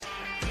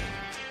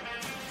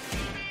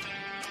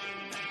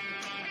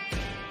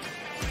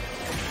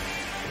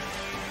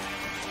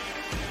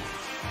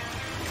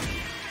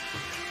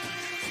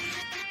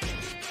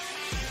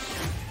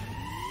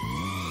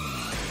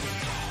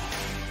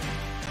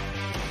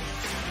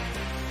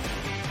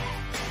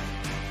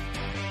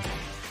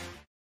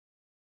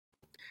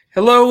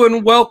Hello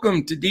and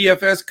welcome to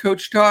DFS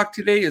Coach Talk.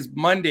 Today is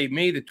Monday,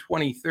 May the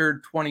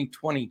 23rd,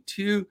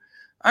 2022.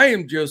 I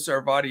am Joe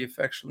Sarvati,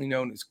 affectionately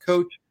known as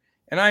Coach,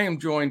 and I am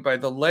joined by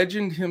the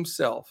legend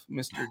himself,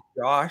 Mr.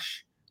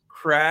 Josh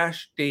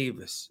Crash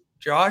Davis.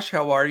 Josh,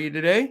 how are you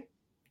today?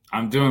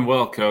 I'm doing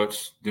well,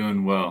 Coach.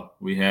 Doing well.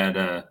 We had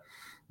a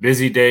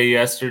busy day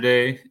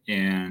yesterday,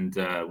 and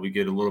we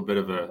get a little bit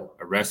of a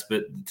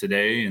respite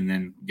today, and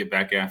then get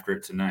back after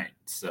it tonight.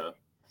 So,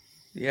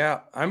 Yeah,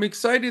 I'm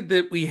excited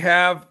that we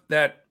have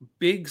that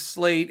big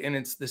slate and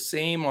it's the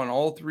same on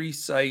all three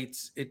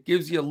sites. It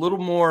gives you a little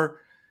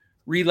more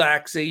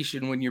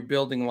relaxation when you're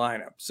building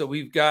lineups. So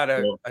we've got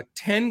a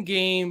 10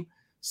 game,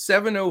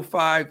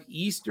 7:05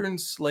 Eastern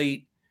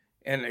slate,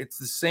 and it's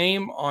the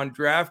same on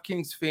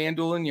DraftKings,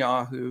 FanDuel, and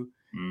Yahoo.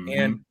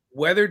 And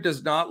weather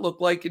does not look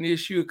like an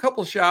issue. A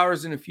couple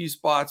showers in a few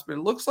spots, but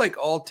it looks like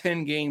all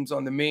 10 games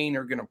on the main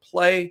are going to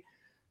play.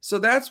 So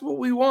that's what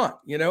we want,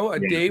 a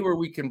day where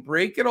we can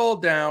break it all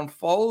down,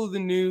 follow the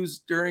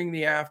news during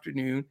the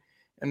afternoon,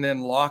 and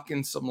then lock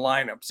in some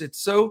lineups.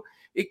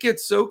 It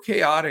gets so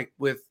chaotic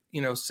with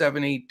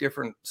 7-8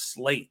 different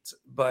slates,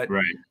 but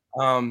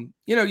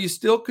you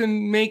still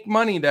can make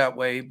money that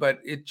way. But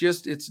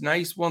it's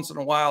nice once in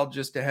a while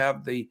just to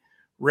have the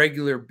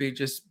regular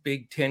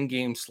big 10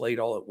 game slate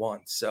all at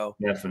once. So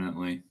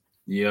definitely,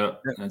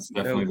 that's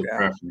definitely the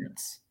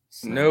preference.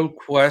 So. No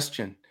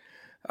question.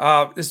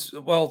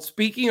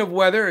 Speaking of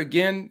weather,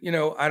 again,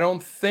 I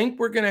don't think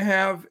we're going to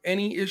have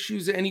any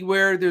issues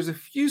anywhere. There's a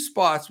few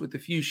spots with a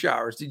few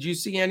showers. Did you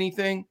see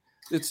anything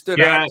that stood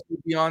out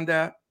beyond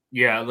that?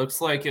 Yeah, it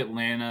looks like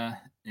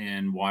Atlanta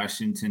and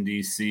Washington,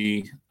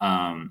 D.C.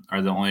 Are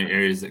the only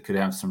areas that could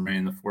have some rain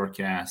in the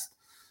forecast.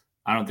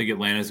 I don't think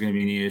Atlanta is going to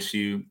be any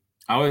issue.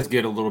 I always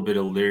get a little bit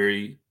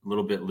leery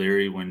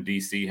when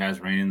D.C.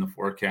 has rain in the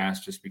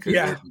forecast, just because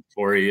they're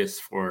notorious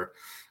for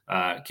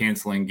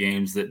canceling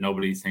games that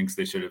nobody thinks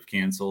they should have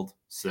canceled.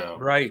 So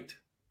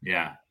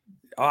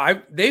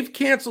they've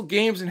canceled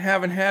games and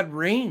haven't had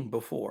rain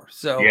before.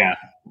 So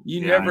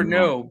you never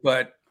know.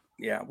 But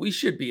we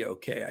should be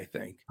okay, I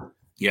think.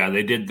 Yeah,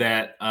 they did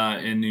that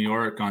in New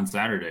York on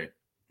Saturday.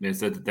 They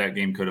said that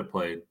game could have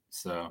played.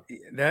 So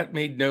that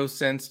made no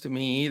sense to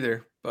me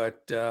either.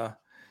 But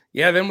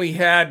then we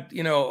had,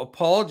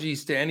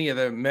 apologies to any of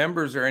the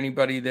members or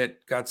anybody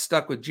that got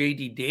stuck with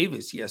JD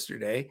Davis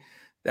yesterday.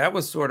 That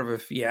was sort of a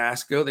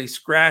fiasco. They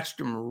scratched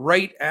him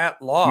right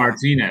at lock.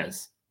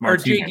 Martinez. Or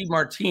JD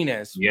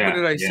Martinez. Yeah, what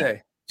did I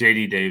say?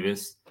 JD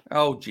Davis.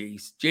 Oh,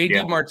 geez.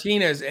 JD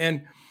Martinez.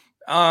 And,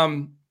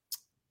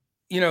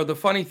 the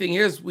funny thing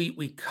is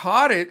we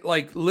caught it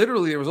like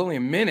literally there was only a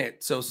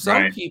minute. So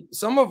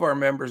some of our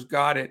members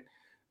got it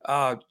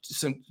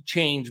some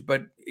change,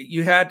 but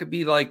you had to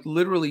be like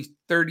literally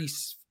 30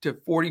 to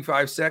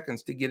 45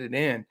 seconds to get it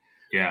in.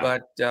 Yeah.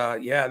 But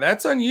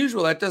that's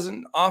unusual. That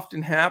doesn't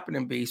often happen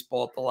in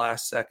baseball at the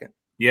last second.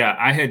 Yeah,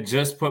 I had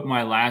just put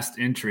my last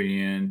entry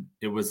in.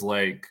 It was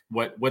like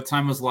what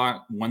time was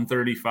locked?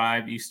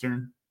 1:35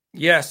 Eastern.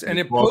 Yes, and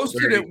it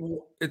posted it.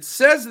 It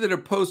says that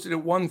it posted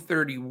at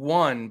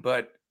 1:31,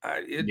 but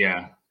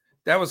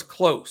that was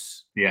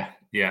close. Yeah.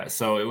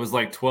 So it was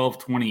like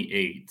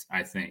 12:28,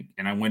 I think.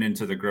 And I went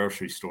into the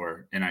grocery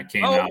store and I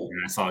came out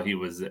and I saw he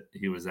was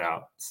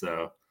out.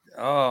 So.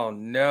 Oh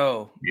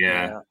no.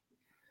 Yeah.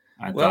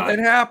 It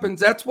happens.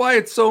 That's why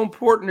it's so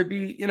important to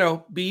be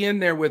in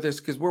there with us,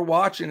 because we're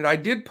watching it. I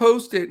did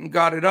post it and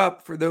got it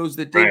up for those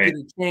that did get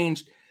it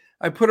changed.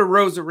 I put a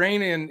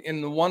Rosarena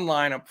in the one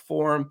lineup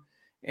for him,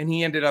 and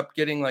he ended up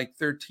getting like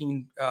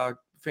 13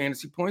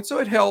 fantasy points. So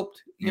it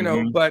helped,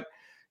 but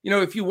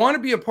if you want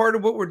to be a part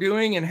of what we're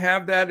doing and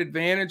have that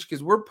advantage,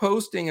 because we're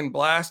posting and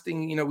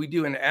blasting, we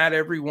do an add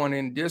everyone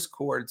in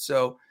Discord.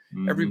 So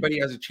everybody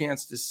has a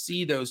chance to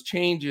see those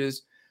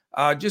changes.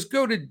 Just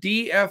go to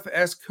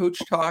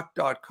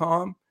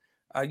dfscoachtalk.com.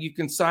 You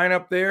can sign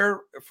up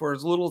there for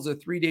as little as a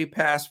 3-day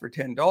pass for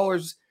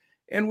 $10.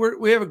 And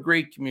we have a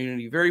great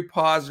community, very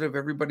positive.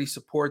 Everybody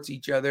supports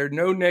each other.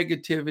 No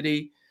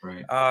negativity.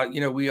 Right.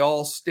 We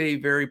all stay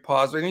very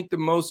positive. I think the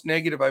most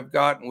negative I've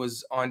gotten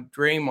was on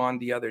Draymond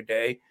the other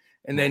day.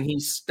 And then he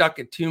stuck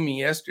it to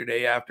me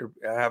yesterday after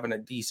having a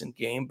decent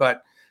game.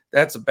 But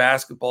that's a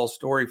basketball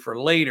story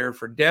for later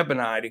for Deb and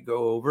I to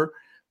go over.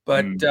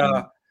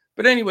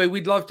 But anyway,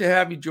 we'd love to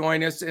have you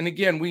join us. And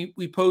again,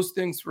 we post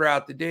things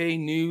throughout the day,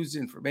 news,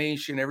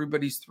 information.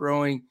 Everybody's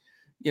throwing,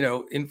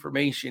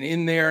 information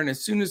in there. And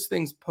as soon as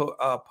things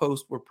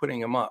post, we're putting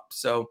them up.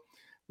 So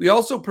we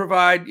also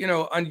provide,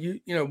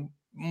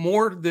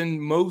 more than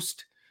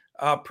most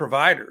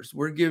providers.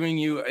 We're giving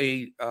you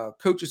a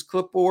coach's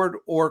clipboard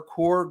or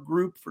core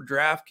group for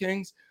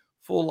DraftKings,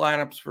 full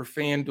lineups for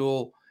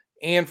FanDuel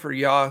and for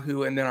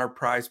Yahoo, and then our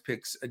Prize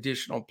Picks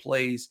additional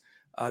plays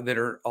that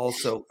are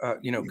also,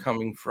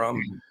 coming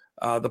from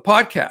the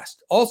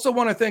podcast. Also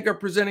want to thank our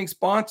presenting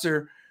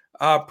sponsor,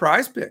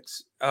 Prize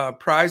Picks.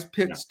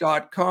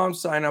 Prizepicks.com.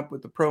 Sign up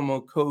with the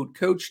promo code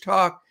Coach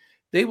Talk.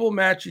 They will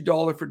match you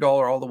dollar for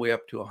dollar all the way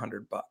up to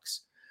 $100.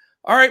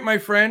 All right, my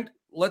friend,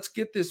 let's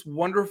get this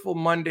wonderful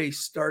Monday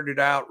started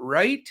out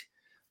right.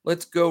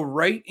 let's go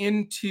right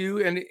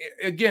into, and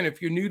again,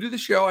 if you're new to the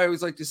show, I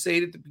always like to say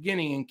it at the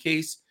beginning in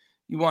case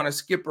you want to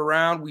skip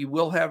around. We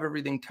will have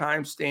everything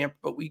time stamped,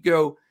 but we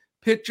go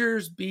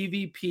pitchers,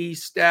 BVP,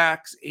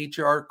 stacks,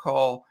 HR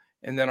call,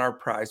 and then our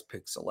prize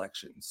pick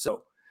selection.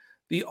 So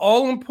the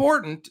all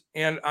important,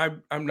 and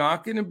I'm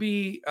not going to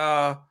be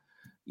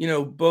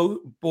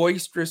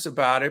boisterous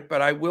about it,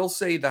 but I will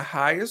say the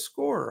highest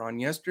scorer on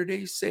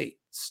yesterday's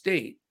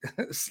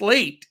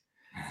slate.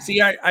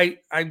 See,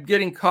 I'm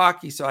getting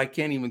cocky, so I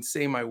can't even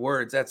say my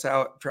words. That's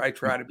how I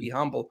try to be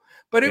humble.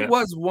 But it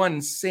was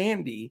one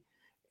Sandy,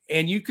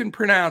 and you can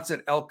pronounce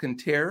it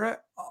Alcantara,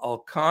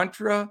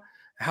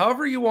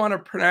 however you want to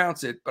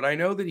pronounce it. But I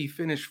know that he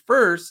finished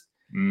first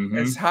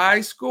as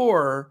high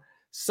scorer.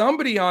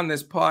 Somebody on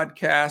this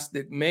podcast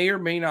that may or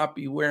may not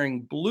be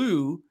wearing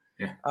blue,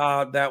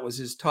 that was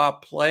his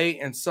top play,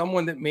 and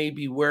someone that may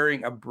be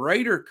wearing a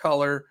brighter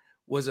color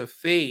was a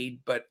fade.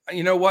 But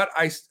you know what?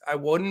 I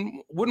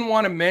wouldn't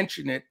want to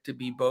mention it to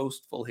be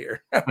boastful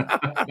here.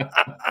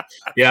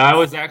 Yeah, I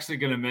was actually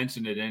going to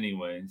mention it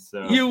anyway.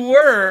 So you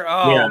were.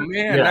 Oh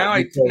man, now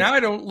I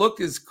don't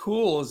look as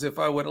cool as if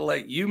I would have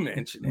let you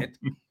mention it.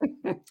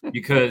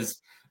 Because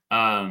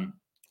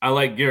I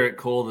like Garrett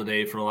Cole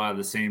today for a lot of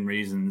the same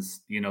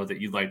reasons, that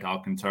you liked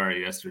Alcantara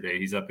yesterday.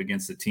 He's up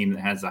against a team that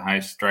has a high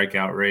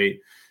strikeout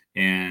rate.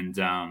 And,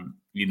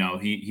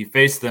 he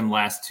faced them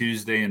last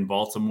Tuesday in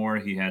Baltimore.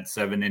 He had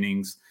 7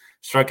 innings,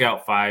 struck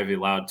out 5, he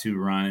allowed 2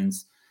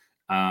 runs.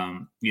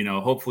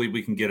 Hopefully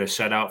we can get a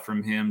shutout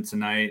from him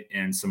tonight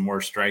and some more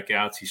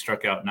strikeouts. He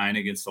struck out 9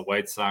 against the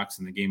White Sox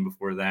in the game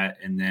before that,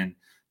 and then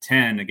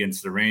 10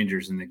 against the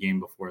Rangers in the game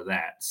before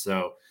that.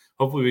 So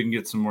hopefully we can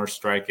get some more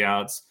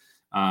strikeouts.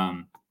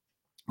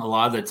 A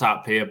lot of the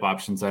top pay-up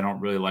options, I don't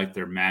really like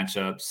their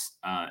matchups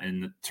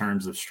in the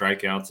terms of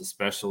strikeouts,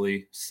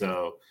 especially.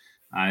 So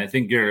I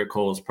think Garrett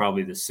Cole is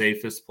probably the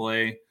safest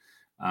play.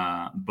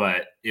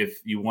 But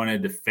if you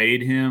wanted to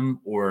fade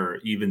him or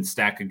even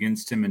stack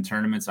against him in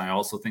tournaments, I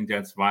also think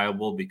that's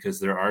viable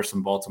because there are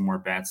some Baltimore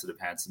bats that have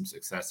had some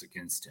success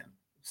against him.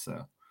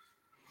 So,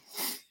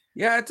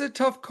 yeah, it's a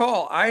tough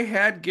call. I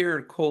had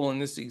Garrett Cole in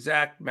this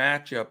exact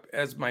matchup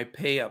as my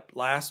pay-up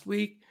last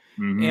week.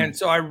 And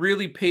so I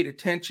really paid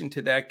attention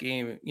to that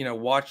game,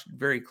 watched it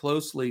very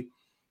closely.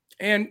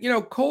 And,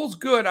 Cole's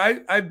good.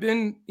 I've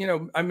been,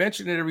 I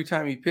mention it every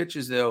time he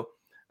pitches, though.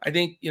 I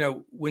think,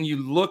 when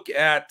you look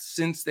at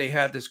since they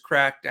had this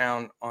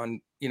crackdown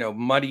on,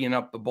 muddying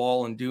up the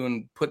ball and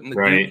putting the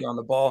goop on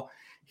the ball,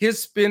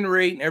 his spin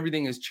rate and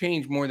everything has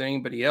changed more than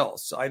anybody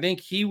else. So I think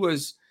he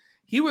was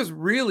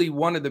really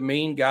one of the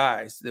main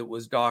guys that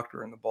was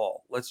doctoring the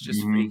ball. Let's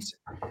just face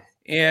it.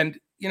 And,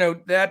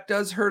 that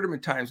does hurt him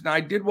at times. Now, I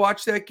did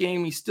watch that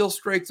game. He still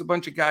strikes a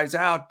bunch of guys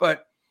out,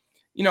 but,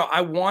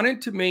 I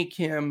wanted to make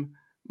him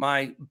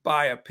my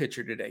buy-up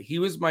pitcher today. He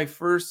was my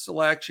first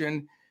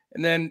selection.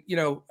 And then,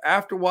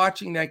 after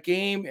watching that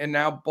game, and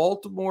now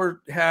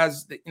Baltimore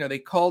has, they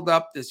called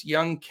up this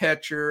young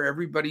catcher.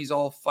 Everybody's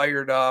all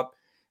fired up.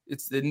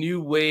 It's the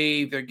new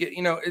wave. They're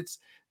getting,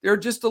 they're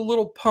just a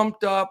little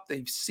pumped up.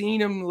 They've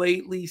seen him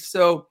lately.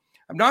 So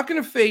I'm not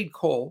going to fade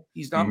Cole.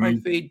 He's not my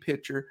fade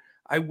pitcher.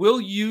 I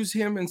will use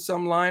him in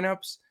some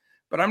lineups,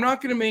 but I'm not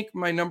going to make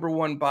my number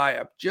one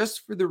buy-up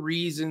just for the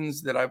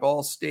reasons that I've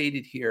all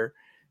stated here.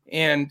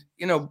 And,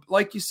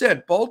 like you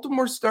said,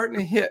 Baltimore's starting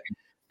to hit.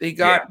 They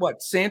got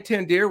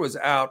Santander was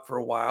out for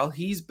a while.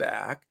 He's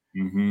back.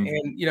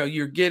 And,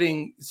 you're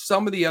getting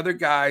some of the other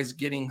guys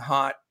getting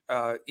hot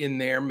in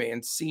there.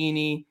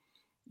 Mancini,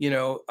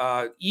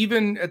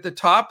 even at the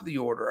top of the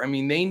order. I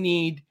mean, they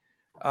need,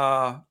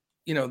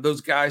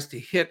 those guys to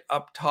hit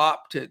up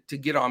top to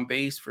get on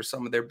base for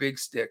some of their big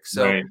sticks.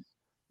 So,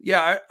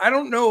 I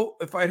don't know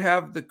if I'd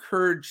have the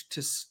courage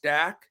to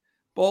stack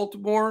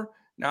Baltimore.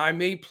 Now, I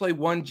may play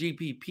one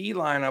GPP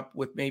lineup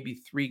with maybe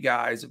 3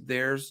 guys of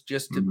theirs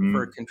just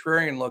for a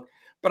contrarian look.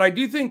 But I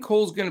do think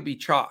Cole's going to be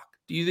chalk.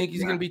 Do you think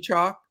he's going to be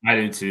chalk? I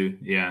do too.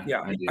 Yeah.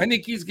 I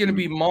think he's going to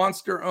be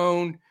monster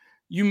owned.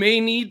 You may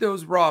need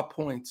those raw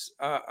points.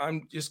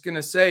 I'm just going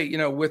to say,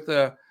 with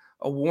a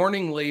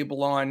warning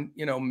label on,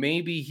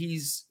 maybe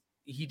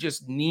he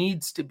just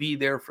needs to be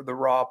there for the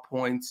raw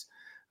points.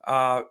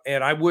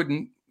 And I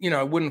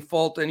wouldn't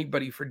fault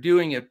anybody for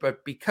doing it.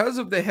 But because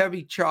of the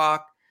heavy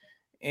chalk,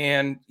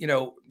 and,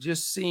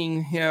 just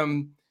seeing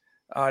him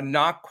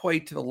not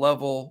quite to the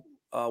level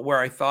where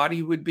I thought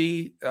he would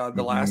be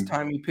the last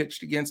time he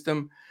pitched against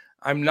him,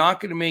 I'm not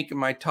going to make him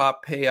my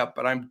top pay up,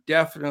 but I'm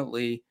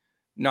definitely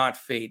not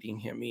fading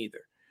him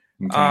either.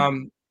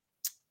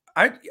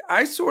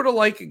 I sort of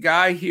like a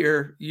guy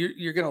here.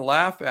 You're going to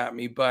laugh at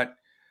me, but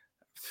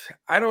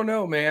I don't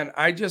know, man.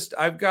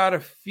 I've got a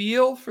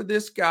feel for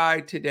this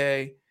guy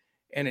today,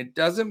 and it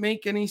doesn't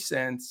make any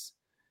sense.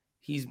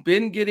 He's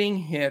been getting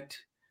hit.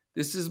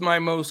 This is my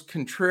most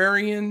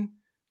contrarian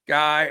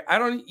guy.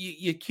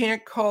 You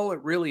can't call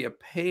it really a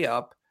pay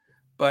up,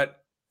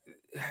 but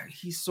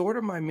he's sort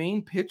of my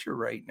main pitcher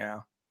right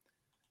now.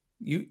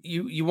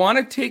 You want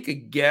to take a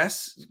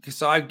guess?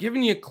 So I've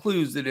given you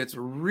clues that it's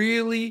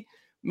really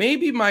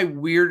maybe my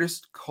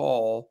weirdest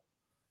call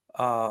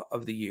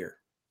of the year?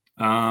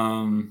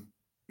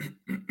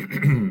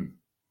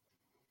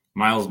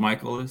 Miles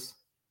Michaelis.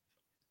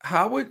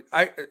 How would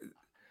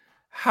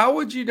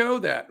you know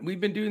that? We've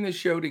been doing this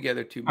show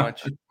together too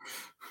much.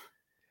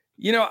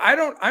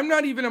 I'm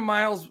not even a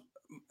Miles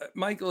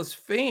Michaelis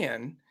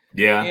fan.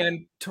 Yeah.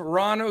 And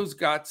Toronto's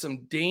got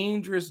some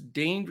dangerous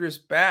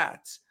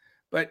bats.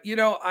 But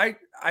I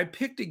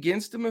picked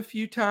against him a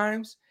few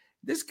times.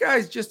 This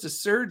guy's just a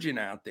surgeon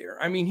out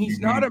there. I mean, he's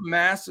not a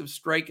massive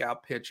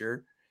strikeout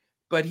pitcher,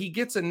 but he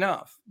gets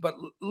enough. But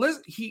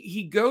listen,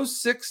 he goes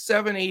 6,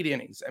 7, 8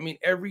 innings. I mean,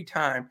 every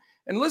time.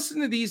 And listen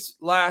to these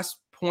last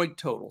point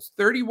totals: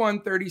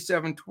 31,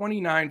 37,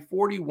 29,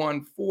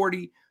 41,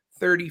 40,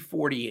 30,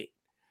 48.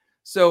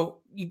 So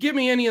you give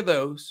me any of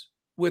those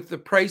with the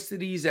price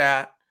that he's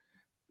at,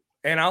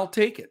 and I'll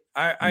take it.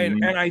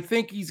 I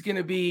think he's going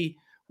to be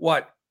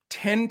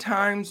 10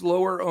 times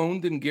lower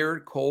owned than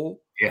Garrett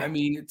Cole. Yeah. I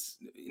mean, it's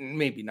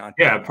maybe not.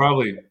 Yeah,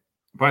 probably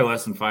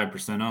less than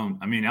 5% owned.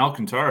 I mean,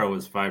 Alcantara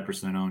was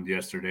 5% owned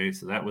yesterday,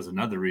 so that was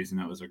another reason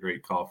that was a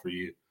great call for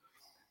you.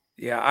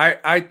 Yeah,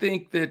 I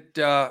think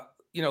that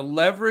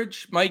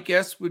leverage. Mike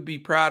S would be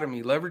proud of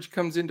me. Leverage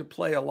comes into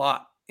play a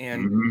lot,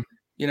 and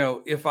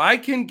if I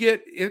can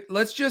get it,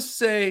 let's just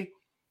say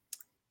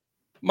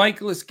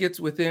Michaelis gets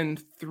within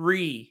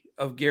 3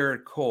 of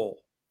Garrett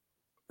Cole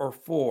or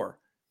 4,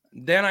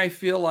 then I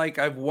feel like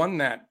I've won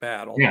that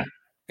battle. Yeah,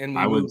 and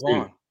we move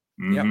on.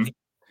 Yep.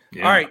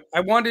 Yeah. All right. I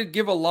wanted to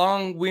give a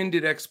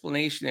long-winded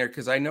explanation there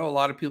because I know a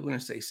lot of people are going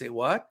to say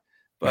what?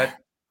 But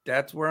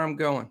that's where I'm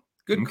going.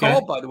 Good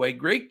call, by the way.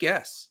 Great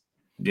guess.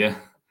 Yeah,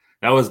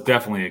 that was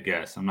definitely a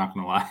guess. I'm not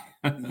going to lie.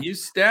 You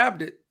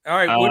stabbed it. All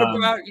right. What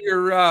about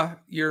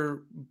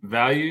your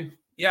value?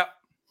 Yep.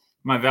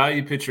 My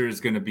value pitcher is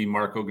going to be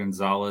Marco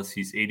Gonzalez.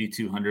 He's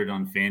 8,200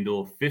 on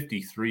FanDuel,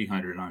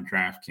 5,300 on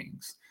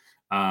DraftKings.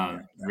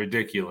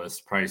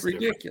 Ridiculous price.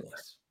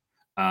 Ridiculous.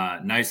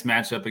 Nice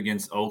matchup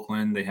against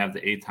Oakland. They have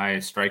the 8th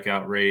highest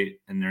strikeout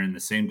rate, and they're in the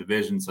same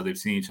division, so they've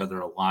seen each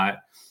other a lot.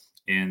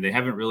 And they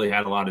haven't really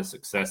had a lot of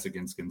success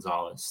against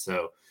Gonzalez.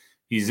 So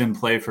he's in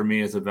play for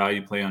me as a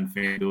value play on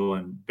FanDuel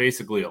and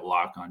basically a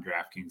lock on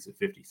DraftKings at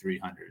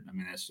 5,300. I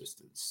mean, that's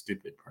just a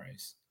stupid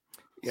price.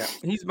 Yeah,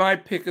 he's my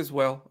pick as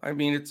well. I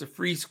mean, it's a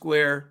free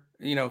square,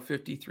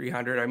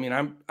 5,300. I mean,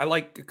 I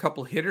like a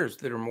couple hitters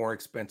that are more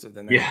expensive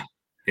than that. Yeah.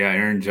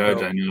 Aaron Judge,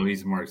 so, I know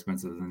he's more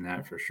expensive than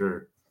that for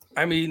sure.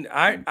 I mean,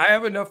 I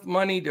have enough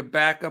money to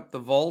back up the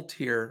vault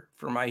here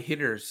for my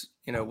hitters,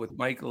 with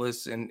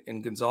Michaelis and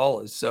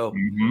Gonzalez. So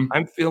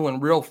I'm feeling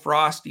real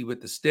frosty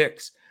with the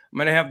sticks. I'm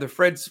going to have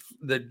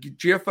the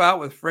GIF out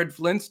with Fred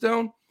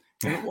Flintstone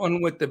and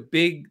one with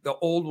the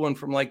old one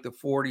from like the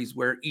 40s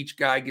where each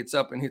guy gets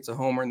up and hits a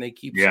homer and they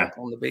keep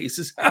circling the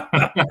bases.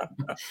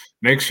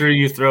 Make sure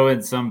you throw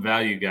in some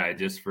value guy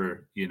just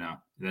for,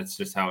 that's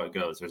just how it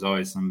goes. There's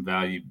always some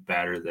value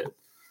batter that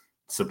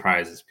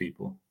surprises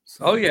people.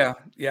 So. Oh, yeah.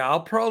 Yeah,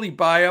 I'll probably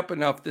buy up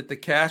enough that the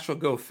cash will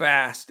go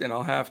fast and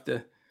I'll have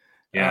to,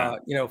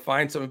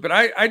 find something. But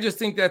I just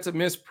think that's a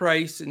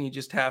misprice and you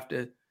just have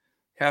to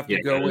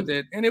go with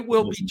it. And it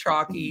will be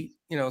chalky,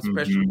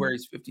 especially where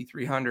he's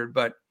 5,300.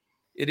 But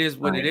it is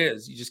what it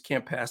is. You just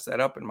can't pass that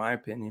up, in my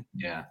opinion.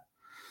 Yeah.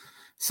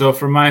 So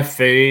for my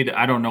fade,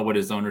 I don't know what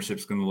his ownership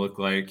is going to look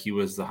like. He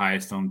was the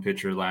highest owned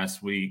pitcher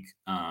last week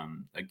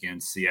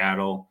against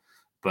Seattle.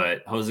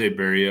 But Jose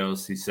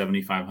Berrios, he's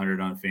 7,500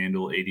 on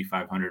FanDuel,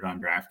 8,500 on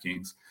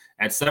DraftKings.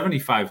 At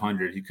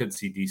 7,500, he could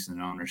see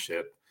decent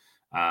ownership.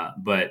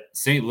 But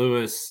St.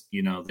 Louis,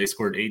 they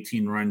scored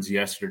 18 runs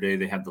yesterday.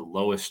 They have the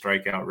lowest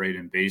strikeout rate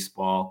in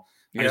baseball.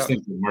 I just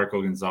think that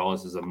Marco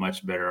Gonzalez is a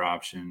much better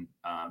option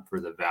for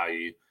the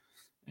value.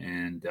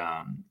 And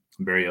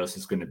Berrios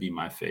is going to be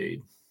my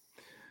fade.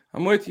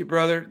 I'm with you,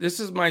 brother. This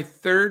is my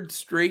 3rd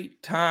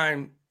straight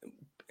time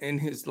in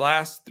his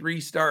last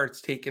 3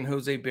 starts taking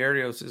Jose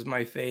Berrios as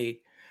my fade.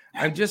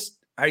 I just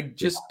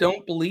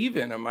don't believe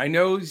in him. I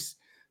know he's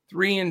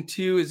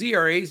 3-2. His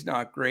ERA is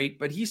not great,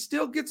 but he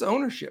still gets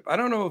ownership. I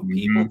don't know if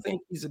people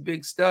think he's a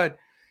big stud.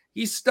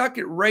 He stuck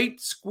it right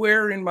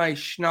square in my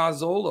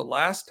Schnazzola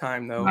last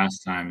time, though.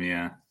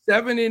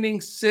 7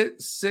 innings,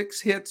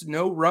 6 hits,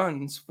 no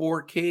runs,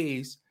 4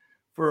 Ks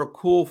for a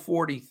cool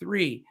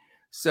 43.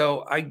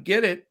 So I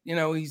get it.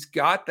 He's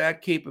got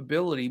that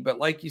capability. But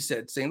like you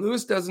said, St.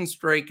 Louis doesn't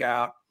strike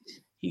out.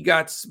 He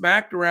got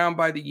smacked around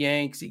by the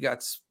Yanks. He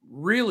got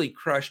really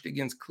crushed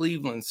against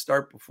Cleveland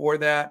start before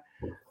that.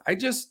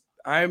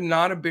 I'm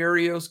not a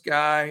Berrios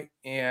guy,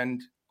 and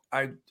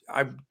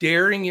I'm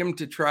daring him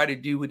to try to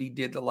do what he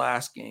did the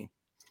last game.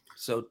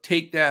 So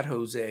take that,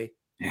 Jose.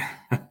 Yeah.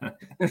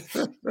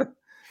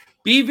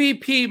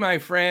 BVP, my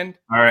friend.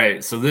 All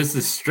right. So this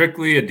is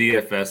strictly a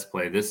DFS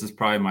play. This is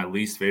probably my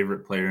least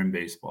favorite player in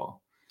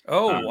baseball.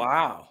 Oh,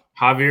 wow.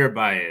 Javier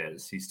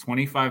Baez. He's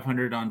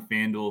 2,500 on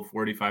FanDuel,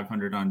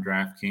 4,500 on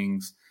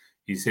DraftKings.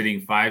 He's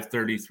hitting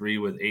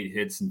 .533 with 8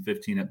 hits and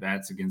 15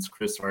 at-bats against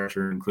Chris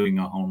Archer, including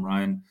a home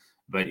run.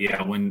 But,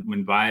 yeah,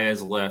 when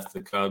Baez left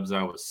the Cubs,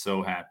 I was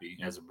so happy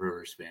as a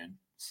Brewers fan.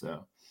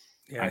 So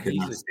I could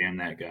not stand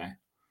that guy.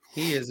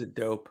 He is a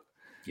dope.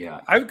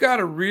 Yeah. I've got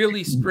a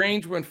really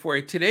strange one for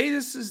you today.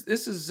 This is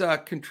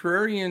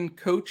contrarian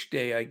coach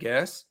day, I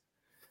guess.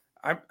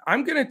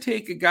 I'm going to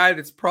take a guy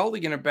that's probably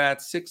going to bat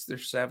 6th or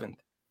 7th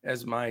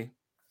as my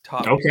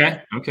top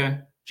pick. Okay.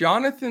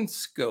 Jonathan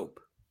Scope.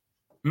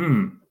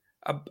 Hmm.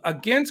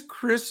 Against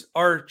Chris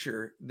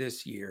Archer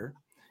this year,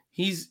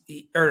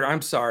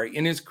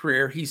 in his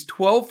career, he's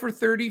 12 for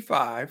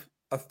 35,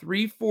 a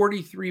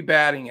 343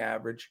 batting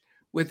average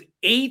with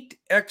 8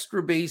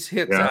 extra base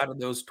hits out of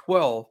those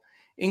 12,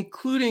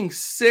 including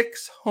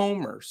 6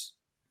 homers.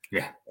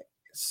 Yeah.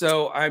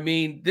 So, I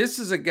mean, this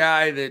is a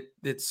guy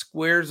that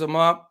squares them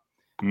up,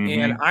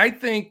 and I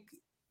think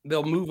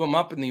they'll move him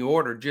up in the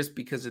order just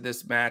because of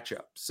this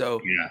matchup.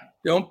 So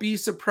don't be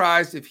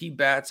surprised if he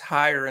bats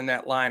higher in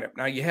that lineup.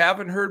 Now, you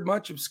haven't heard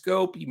much of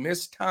Scope. He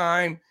missed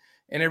time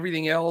and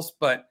everything else,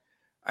 but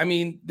I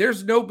mean,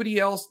 there's nobody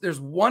else. There's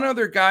one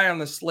other guy on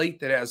the slate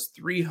that has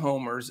 3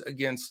 homers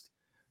against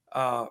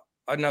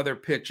another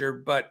pitcher,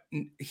 but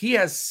he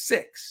has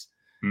 6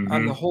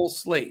 on the whole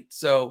slate.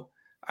 So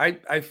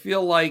I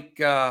feel like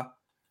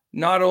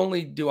not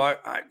only do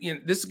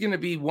this is going to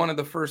be one of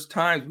the first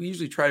times. We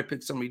usually try to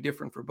pick somebody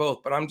different for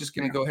both, but I'm just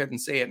going to go ahead and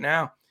say it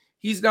now.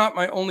 He's not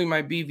only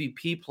my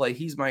BVP play.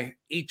 He's my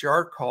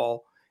HR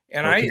call.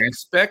 And I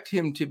expect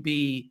him to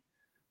be,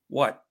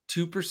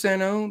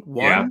 2% owned?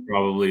 1? Yeah,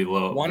 probably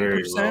low. 1%?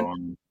 Very low.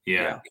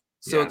 Yeah.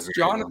 So it's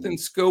Jonathan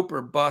Scope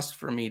or bust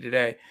for me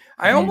today.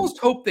 I almost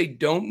hope they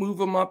don't move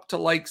him up to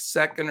like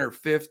 2nd or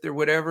 5th or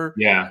whatever.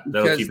 Yeah.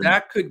 Because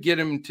that could get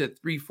him to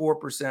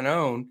 3-4%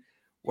 owned,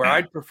 where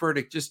I'd prefer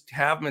to just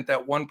have him at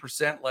that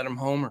 1%, let him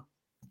homer.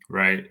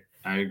 Right.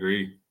 I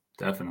agree.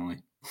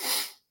 Definitely.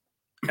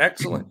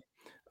 Excellent.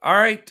 All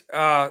right.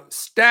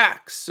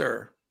 Stacks,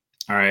 sir.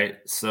 All right.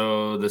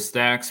 So the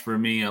stacks for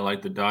me, I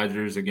like the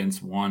Dodgers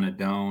against Juan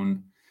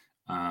Adon.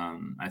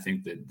 I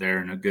think that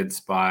they're in a good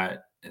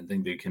spot. I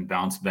think they can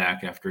bounce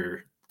back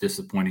after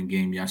disappointing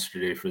game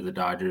yesterday for the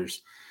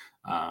Dodgers.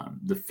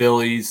 The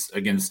Phillies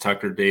against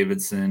Tucker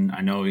Davidson.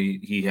 I know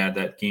he had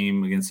that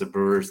game against the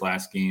Brewers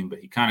last game, but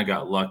he kind of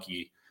got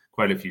lucky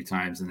quite a few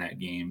times in that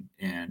game.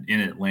 And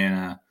in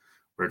Atlanta,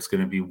 where it's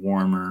going to be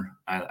warmer,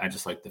 I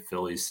just like the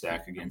Phillies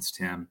stack against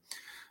him.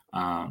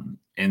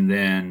 And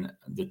then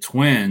the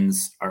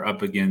Twins are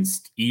up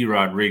against E.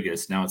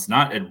 Rodriguez. Now, it's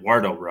not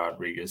Eduardo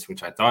Rodriguez,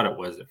 which I thought it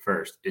was at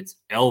first. It's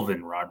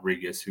Elvin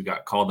Rodriguez, who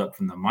got called up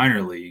from the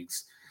minor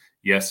leagues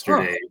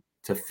yesterday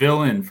to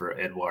fill in for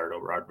Eduardo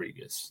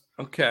Rodriguez.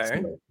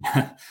 Okay.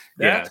 So,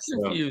 that's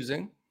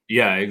confusing.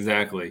 Yeah,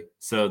 exactly.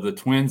 So the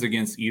Twins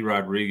against E.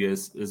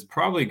 Rodriguez is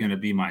probably going to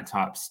be my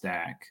top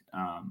stack.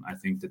 I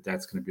think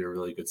that's going to be a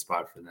really good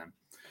spot for them.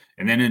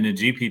 And then in the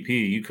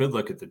GPP, you could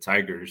look at the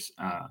Tigers.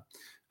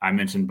 I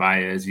mentioned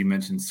Baez, you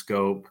mentioned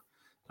Scope,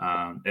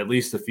 at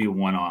least a few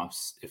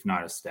one-offs, if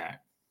not a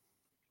stack.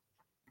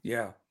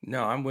 Yeah,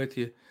 no, I'm with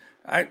you.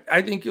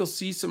 I think you'll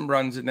see some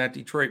runs in that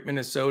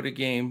Detroit-Minnesota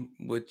game,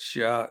 which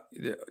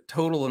the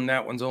total in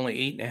that one's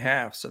only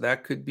 8.5. So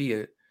that could be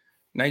a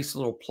nice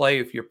little play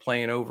if you're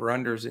playing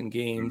over-unders in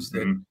games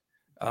that,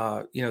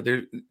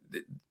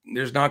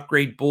 there's not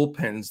great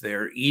bullpens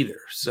there either.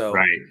 So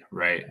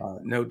right.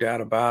 No doubt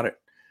about it.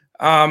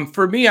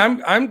 For me,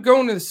 I'm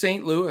going to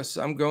St. Louis.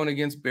 I'm going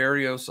against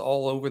Berrios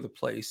all over the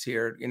place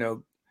here.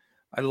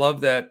 I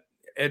love that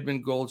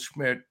Edmund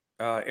Goldschmidt,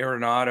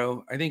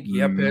 Arenado. I think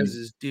Yepez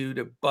is due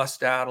to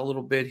bust out a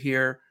little bit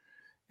here.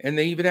 And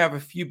they even have a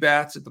few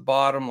bats at the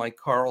bottom like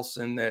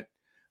Carlson that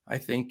I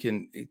think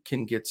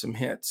can get some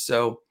hits.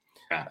 So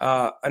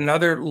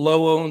another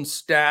low-owned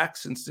stack,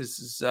 since this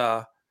is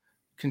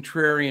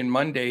Contrarian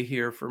Monday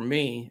here for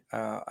me.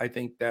 I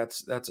think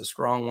that's a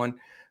strong one.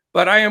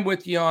 But I am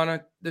with you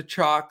on the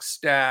chalk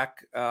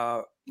stack.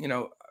 The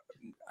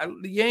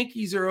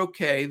Yankees are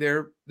okay.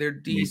 They're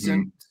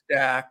decent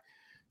stack.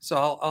 So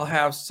I'll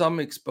have some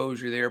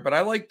exposure there. But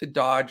I like the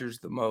Dodgers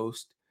the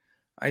most.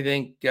 I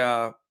think,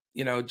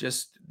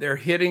 just they're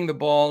hitting the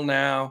ball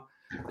now.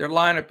 Their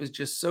lineup is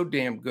just so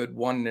damn good,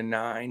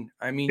 1-9.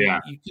 I mean,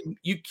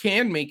 you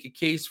can make a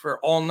case for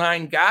all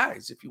 9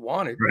 guys if you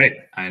wanted. Right.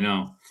 I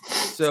know.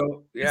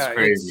 So, yeah, it's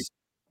crazy.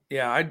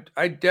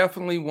 I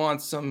definitely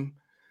want some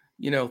 –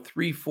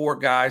 3-4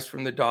 guys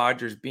from the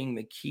Dodgers being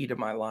the key to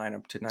my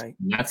lineup tonight.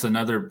 And that's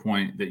another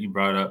point that you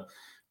brought up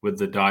with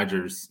the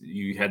Dodgers.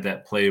 You had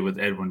that play with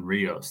Edwin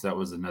Rios. That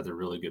was another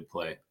really good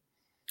play.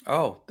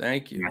 Oh,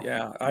 thank you.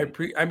 Yeah.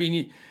 I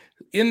mean,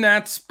 in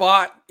that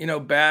spot,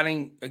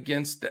 batting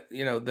against,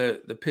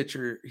 the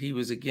pitcher he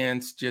was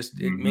against,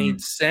 it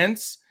made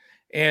sense.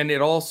 And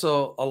it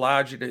also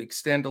allowed you to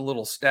extend a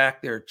little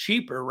stack there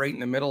cheaper right in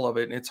the middle of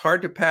it. And it's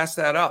hard to pass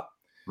that up.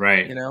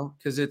 Right.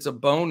 Because it's a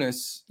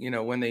bonus,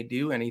 when they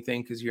do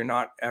anything, because you're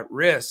not at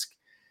risk.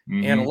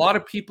 And a lot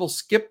of people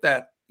skip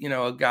that,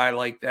 a guy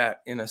like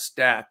that in a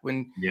stack.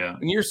 When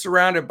you're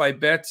surrounded by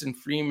Betts and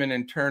Freeman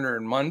and Turner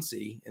and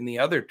Muncy and the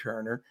other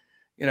Turner,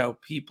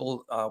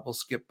 people will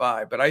skip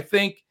by. But I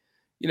think,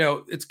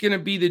 it's going to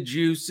be the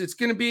juice. It's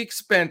going to be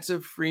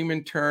expensive.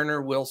 Freeman,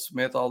 Turner, Will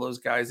Smith, all those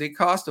guys, they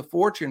cost a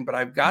fortune, but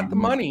I've got the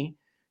money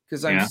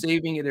because I'm Yeah.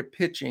 saving it at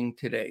pitching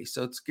today.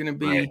 So it's going to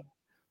be Right. a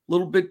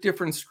little bit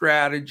different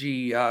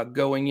strategy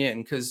going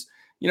in, because,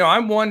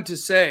 I'm one to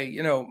say,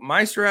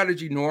 my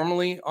strategy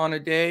normally on a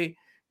day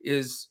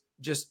is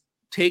just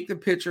take the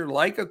pitcher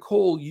like a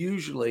Cole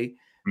usually,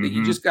 that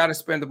you Mm-hmm. just got to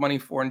spend the money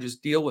for and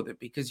just deal with it,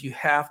 because you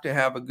have to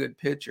have a good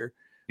pitcher.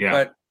 Yeah.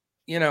 But,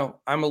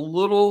 I'm a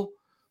little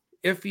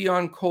iffy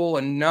on Cole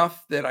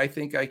enough that I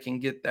think I can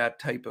get that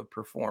type of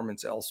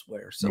performance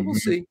elsewhere. So we'll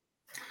see.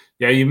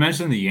 Yeah, you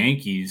mentioned the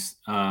Yankees.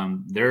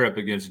 They're up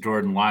against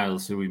Jordan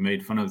Lyles, who we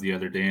made fun of the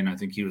other day, and I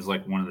think he was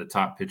like one of the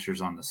top pitchers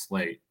on the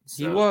slate.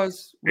 So He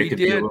was. it We could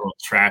be a did. little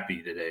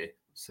trappy today.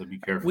 So be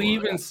careful. We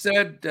of even that.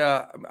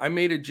 said, I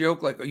made a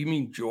joke like, "Oh, you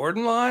mean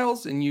Jordan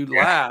Lyles?" And you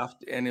Yeah.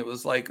 laughed. And it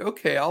was like,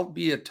 okay, I'll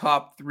be a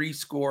top 3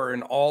 scorer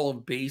in all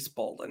of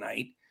baseball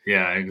tonight.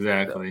 Yeah, So,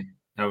 exactly.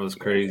 That was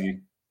crazy.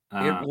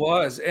 it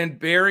was. And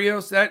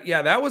Berrios,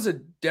 that was a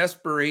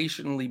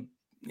desperationally,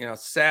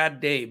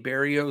 sad day.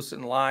 Berrios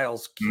and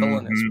Lyles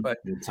killing us. But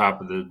The top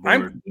of the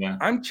board.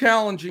 I'm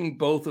challenging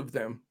both of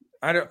them.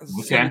 I don't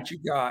see Okay. what you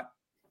got.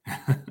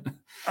 Yeah.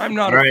 I'm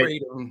not All right.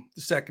 afraid of them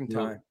the second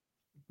Well, time.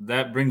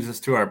 that brings us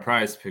to our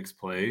prize picks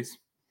plays.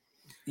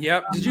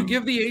 Yep. Did you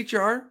give the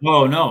HR?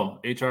 Oh, no.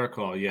 HR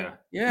call. Yeah.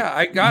 Yeah,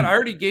 I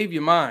already gave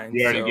you mine.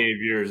 You already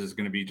gave yours. Is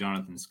going to be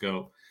Jonathan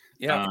Scope.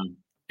 Yeah.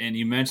 And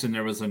you mentioned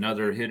there was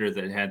another hitter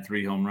that had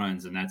 3 home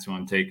runs, and that's who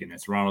I'm taking.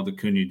 It's Ronald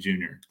Acuna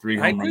Jr. 3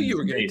 home runs. I knew you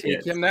were going to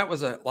take him. That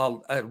was a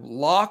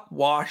lock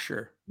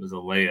washer. It was a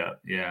layup.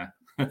 Yeah.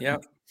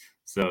 Yep.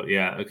 So,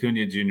 yeah,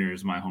 Acuna Jr.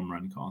 is my home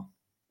run call.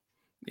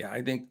 Yeah,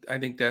 I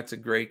think that's a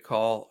great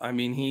call. I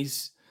mean,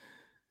 he's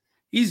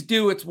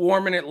due. It's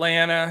warm in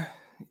Atlanta.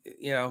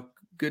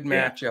 Good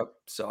matchup. Yeah.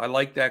 So I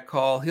like that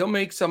call. He'll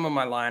make some of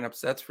my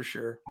lineups, that's for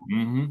sure.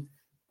 Mm-hmm.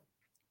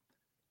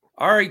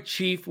 All right,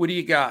 Chief, what do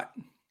you got?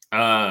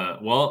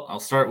 Well,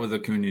 I'll start with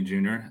Acuna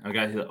Jr. I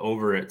got hit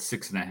over at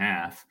 6.5.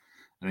 I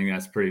think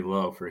that's pretty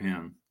low for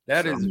him.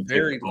 That is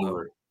very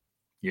low.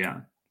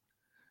 Yeah.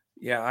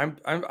 Yeah,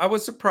 I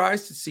was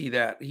surprised to see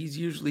that. He's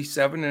usually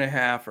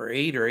 7.5 or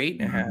 8 or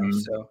 8.5.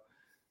 So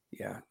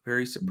yeah,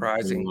 very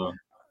surprising.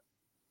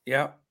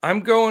 Yeah,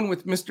 I'm going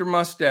with Mr.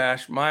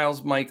 Mustache,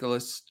 Miles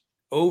Michaelis,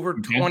 over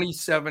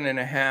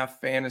 27.5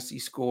 fantasy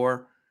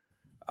score.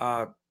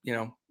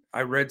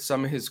 I read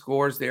some of his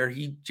scores there.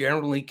 He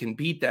generally can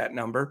beat that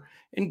number.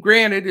 And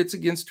granted, it's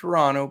against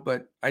Toronto,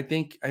 but I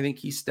think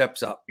he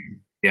steps up.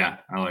 Yeah,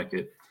 I like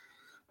it.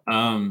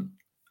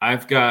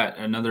 I've got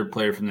another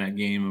player from that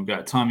game. I've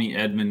got Tommy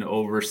Edman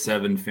over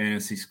 7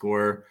 fantasy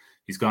score.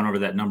 He's gone over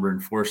that number in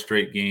 4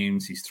 straight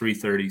games. He's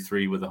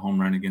 333 with a home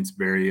run against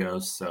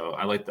Berrios. So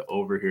I like the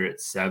over here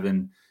at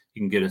 7. You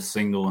can get a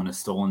single and a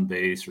stolen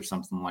base or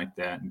something like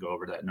that and go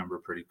over that number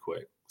pretty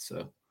quick.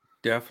 So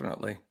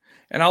definitely.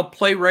 And I'll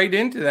play right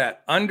into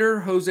that. Under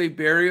Jose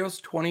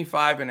Berrios,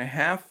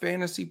 25.5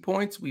 fantasy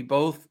points. We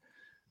both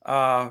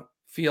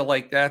feel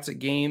like that's a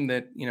game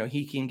that,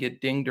 he can get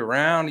dinged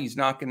around. He's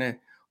not going to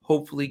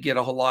hopefully get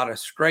a whole lot of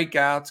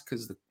strikeouts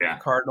because the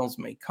Cardinals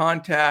make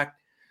contact.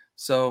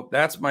 So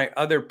that's my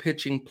other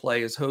pitching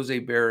play is Jose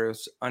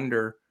Berrios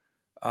under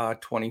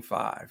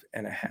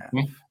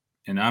 25.5.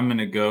 And I'm going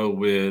to go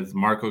with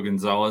Marco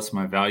Gonzalez,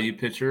 my value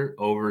pitcher,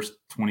 over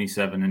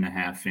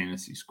 27.5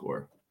 fantasy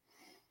score.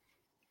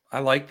 I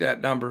like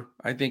that number.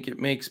 I think it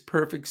makes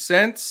perfect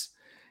sense.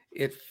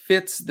 It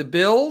fits the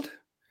build.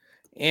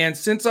 And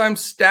since I'm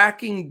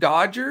stacking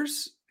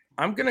Dodgers,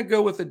 I'm going to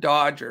go with a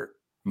Dodger.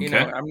 Okay.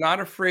 I'm not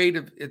afraid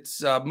of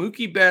it's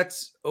Mookie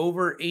Betts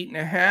over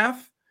 8.5.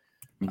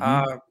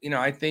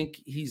 I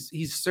think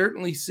he's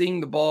certainly seeing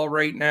the ball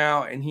right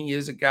now, and he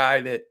is a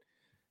guy that,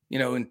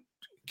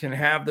 can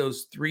have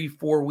those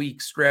 3-4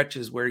 week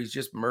stretches where he's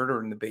just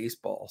murdering the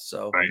baseball.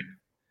 So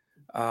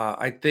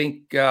I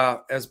think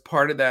as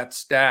part of that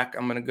stack,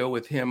 I'm going to go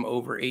with him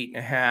over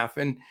 8.5.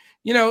 And,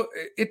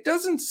 it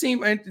doesn't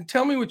seem, and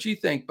tell me what you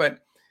think, but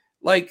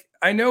like,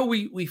 I know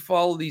we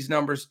follow these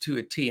numbers to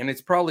a T, and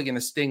it's probably going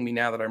to sting me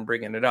now that I'm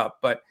bringing it up,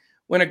 but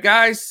when a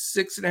guy's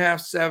 6.5,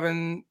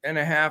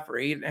 7.5, or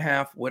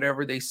 8.5,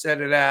 whatever they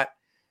set it at,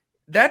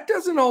 that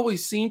doesn't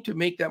always seem to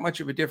make that much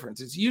of a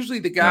difference. It's usually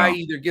the guy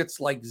either gets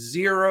like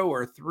 0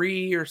 or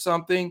 3 or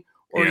something,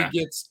 or he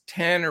gets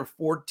 10 or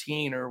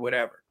 14 or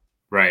whatever.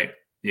 Right.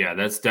 Yeah,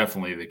 that's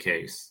definitely the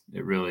case.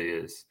 It really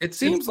is. It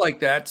seems like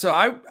that. So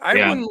I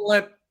wouldn't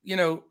let,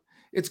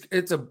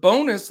 it's a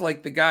bonus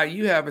like the guy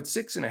you have at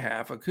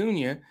 6.5,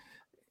 Acuna,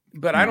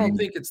 but I don't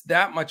think it's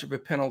that much of a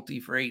penalty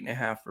for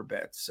 8.5 for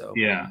Betts. So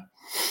yeah.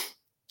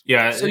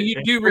 So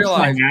you do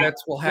realize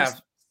Betts will have.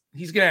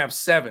 He's going to have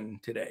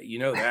 7 today. You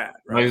know that,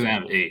 right? He's going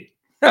to have 8.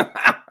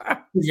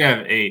 He's going to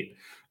have 8.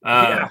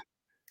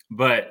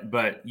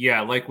 But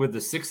yeah, like with the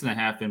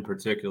 6.5 in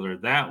particular,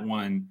 that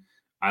one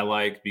I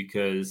like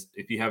because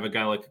if you have a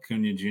guy like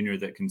Acuna Jr.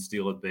 that can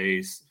steal a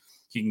base,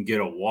 he can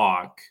get a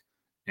walk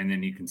and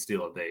then he can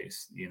steal a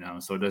base,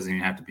 so it doesn't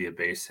even have to be a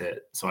base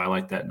hit. So I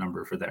like that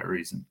number for that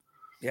reason.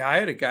 Yeah, I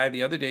had a guy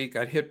the other day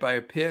got hit by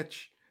a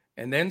pitch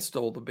and then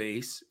stole the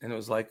base, and it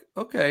was like,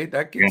 okay,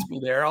 that gets me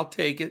there. I'll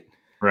take it.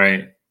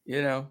 Right.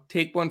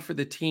 take one for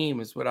the team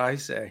is what I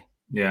say.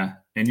 Yeah.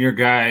 And your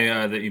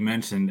guy that you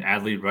mentioned,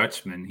 Adley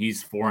Rutschman,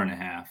 he's 4.5.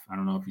 I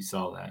don't know if you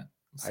saw that.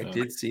 So, I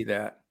did see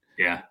that.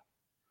 Yeah.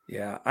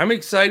 Yeah. I'm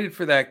excited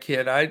for that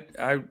kid.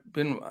 I've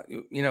been,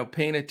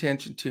 paying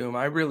attention to him.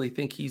 I really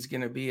think he's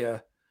going to be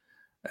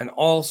an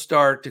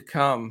all-star to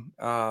come.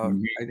 I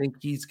think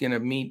he's going to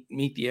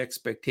meet the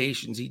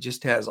expectations. He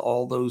just has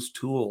all those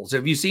tools.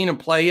 Have you seen him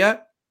play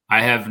yet?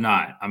 I have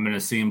not. I'm going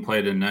to see him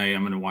play tonight.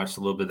 I'm going to watch a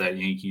little bit of that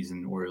Yankees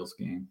and Orioles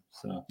game.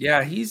 So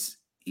yeah, he's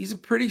a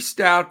pretty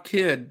stout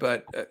kid,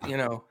 but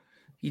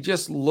he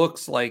just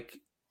looks like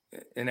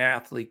an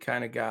athlete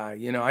kind of guy.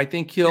 I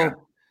think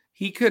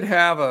he could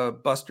have a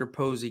Buster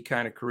Posey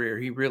kind of career.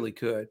 He really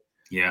could.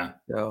 Yeah.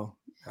 So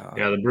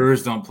the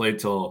Brewers don't play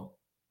till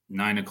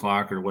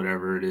 9:00 or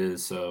whatever it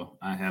is, so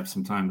I have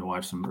some time to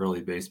watch some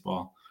early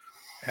baseball.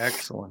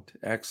 Excellent.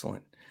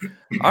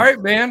 All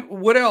right, man.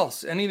 What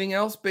else? Anything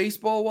else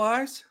baseball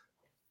wise?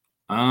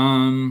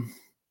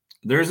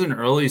 There's an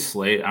early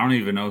slate. I don't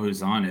even know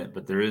who's on it,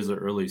 but there is an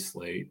early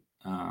slate.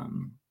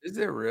 Is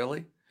there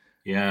really?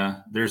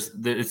 Yeah,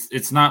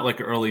 it's not like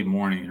early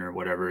morning or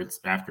whatever. It's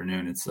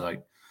afternoon. It's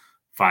like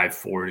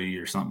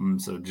 5:40 or something.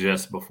 So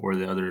just before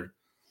the other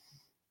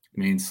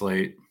main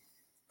slate.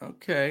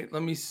 Okay,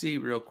 let me see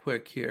real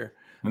quick here.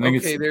 I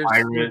think there's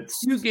Pirates.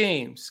 2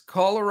 games.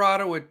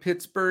 Colorado at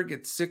Pittsburgh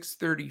at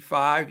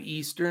 6:35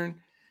 Eastern,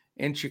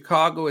 and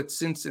Chicago at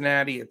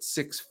Cincinnati at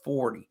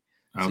 6:40.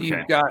 So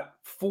you've got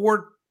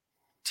 4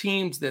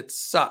 teams that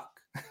suck.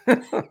 All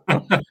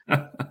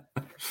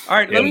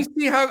right, let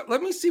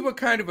me see what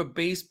kind of a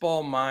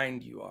baseball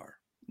mind you are.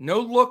 No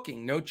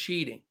looking, no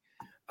cheating.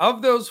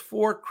 Of those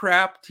 4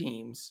 crap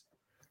teams,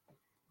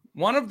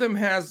 one of them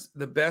has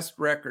the best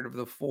record of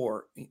the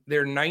 4.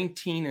 They're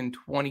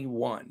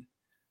 19-21.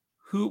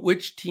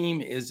 Which team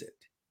is it?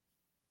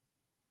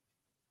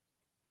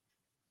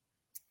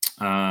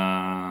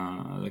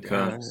 The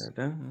Cubs.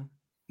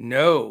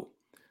 No.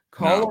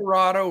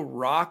 Colorado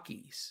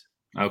Rockies.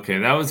 Okay,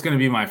 that was going to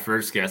be my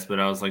first guess, but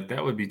I was like,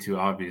 that would be too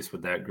obvious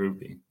with that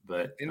grouping.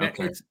 But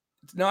okay. It's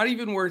not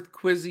even worth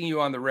quizzing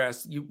you on the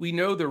rest. We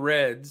know the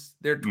Reds.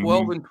 They're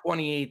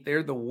 12-28.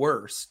 They're the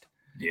worst.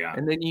 Yeah.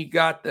 And then you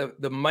got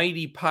the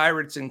mighty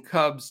Pirates and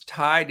Cubs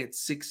tied at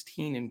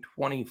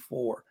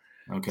 16-24.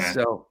 Okay.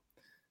 So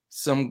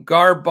some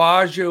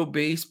garbaggio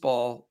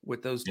baseball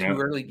with those 2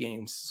 early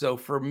games. So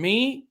for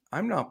me,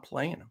 I'm not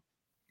playing them.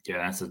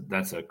 Yeah,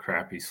 that's a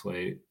crappy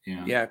slate.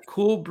 Yeah. Yeah,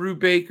 Cool,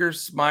 Brubaker,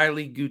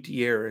 Smiley,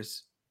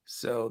 Gutierrez.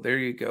 So there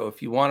you go.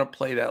 If you want to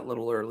play that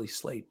little early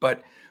slate,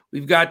 but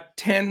we've got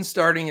 10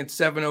 starting at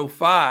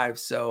 7:05.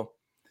 So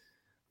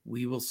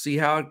we will see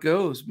how it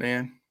goes,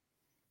 man.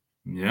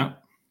 Yeah.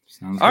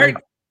 Sounds all good.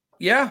 Right.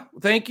 Yeah.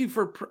 Thank you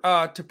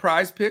to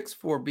Prize Picks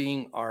for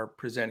being our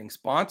presenting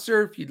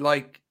sponsor. If you'd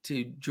like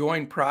to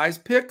join Prize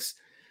Picks,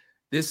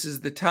 this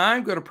is the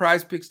time. Go to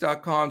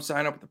prizepicks.com,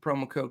 sign up with the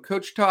promo code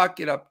Coach Talk,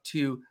 get up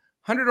to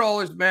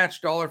 $100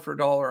 matched dollar for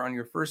dollar on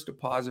your first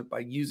deposit by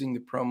using the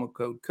promo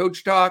code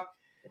Coach Talk.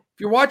 If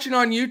you're watching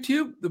on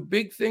YouTube, the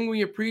big thing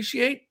we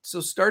appreciate, so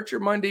start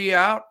your Monday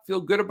out, feel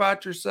good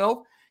about yourself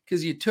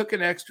because you took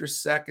an extra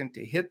second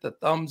to hit the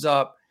thumbs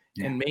up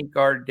and make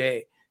our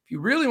day. If you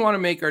really want to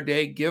make our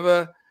day, give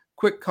a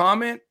quick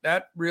comment.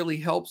 That really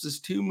helps us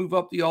to move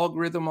up the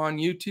algorithm on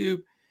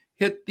YouTube.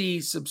 Hit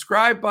the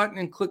subscribe button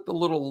and click the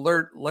little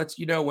alert. Lets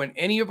you know when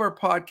any of our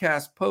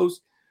podcasts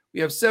post. We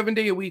have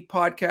 7-day-a-week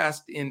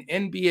podcast in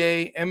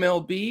NBA,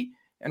 MLB,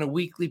 and a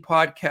weekly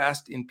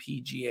podcast in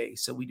PGA.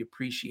 So we'd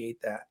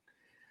appreciate that.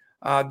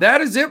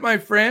 That is it, my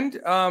friend.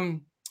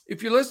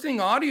 If you're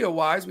listening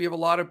audio-wise, we have a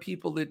lot of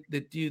people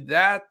that do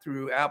that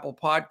through Apple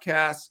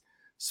Podcasts,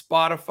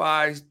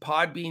 Spotify,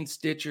 Podbean,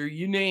 Stitcher,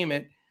 you name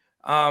it.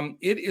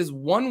 It is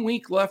 1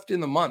 week left in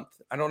the month.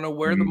 I don't know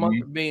where the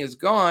month of May is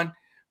gone,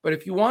 but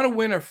if you want to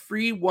win a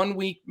free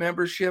 1-week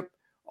membership,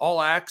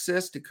 all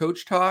access to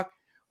Coach Talk,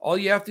 all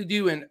you have to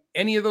do in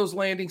any of those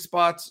landing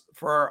spots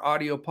for our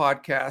audio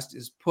podcast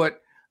is put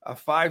a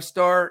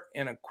 5-star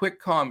and a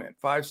quick comment,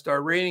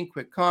 5-star rating,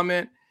 quick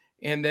comment.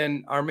 And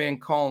then our man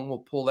Colin will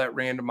pull that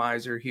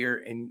randomizer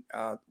here and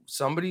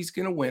somebody's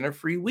going to win a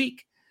free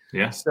week.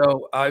 Yeah.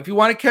 So if you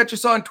want to catch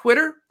us on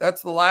Twitter,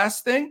 that's the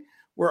last thing.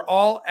 We're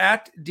all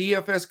at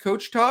DFS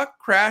Coach Talk.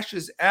 Crash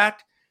is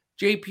at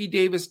JP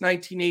Davis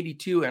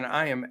 1982, and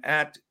I am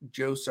at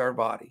Joe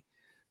Sarvati.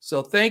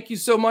 So thank you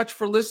so much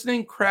for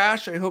listening,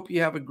 Crash. I hope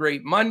you have a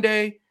great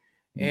Monday.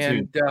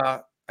 And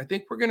I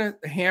think we're going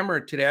to hammer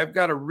it today. I've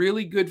got a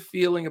really good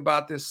feeling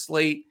about this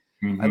slate.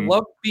 I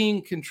love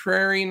being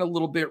contrarian a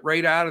little bit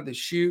right out of the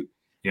chute.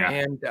 Yeah.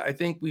 And I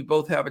think we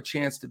both have a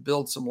chance to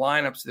build some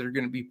lineups that are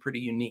going to be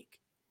pretty unique.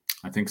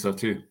 I think so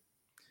too.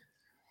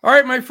 All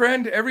right, my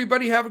friend,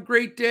 everybody have a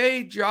great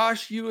day.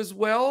 Josh, you as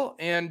well.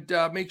 And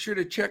make sure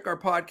to check our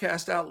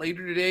podcast out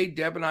later today.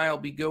 Deb and I will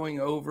be going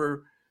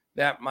over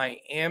that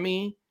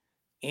Miami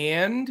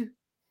and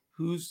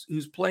who's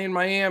playing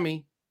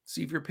Miami.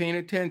 See if you're paying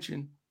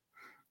attention.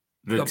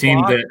 The team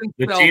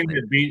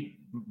that beat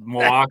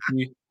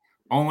Milwaukee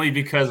Only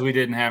because we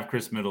didn't have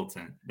Chris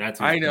Middleton.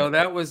 That's I know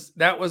that was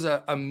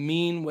a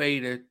mean way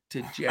to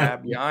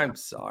jab you. I'm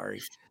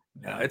sorry.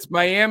 Yeah. It's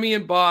Miami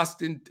and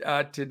Boston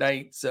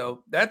tonight,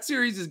 so that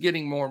series is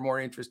getting more and more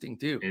interesting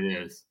too. It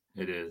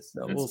is.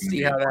 So we'll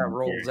see how that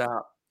rolls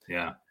out.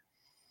 Yeah.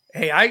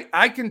 Hey,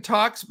 I can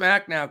talk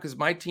smack now because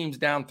my team's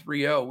down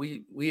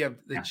 3-0. We have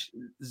the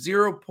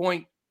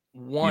 0.1.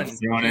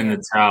 Throwing in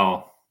the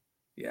towel.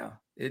 Yeah,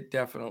 it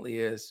definitely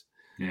is.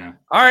 Yeah.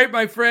 All right,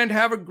 my friend,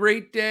 have a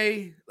great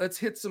day. Let's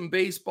hit some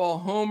baseball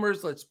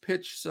homers. Let's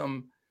pitch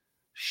some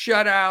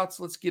shutouts.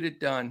 Let's get it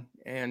done.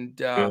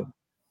 And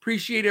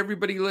appreciate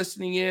everybody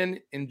listening in.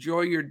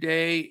 Enjoy your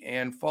day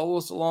and follow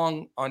us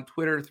along on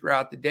Twitter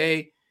throughout the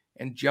day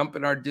and jump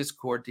in our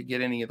Discord to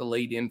get any of the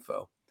late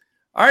info.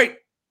 All right,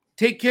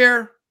 take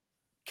care.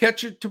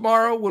 Catch it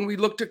tomorrow when we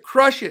look to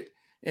crush it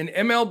in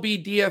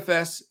MLB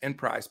DFS and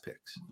Prize Picks.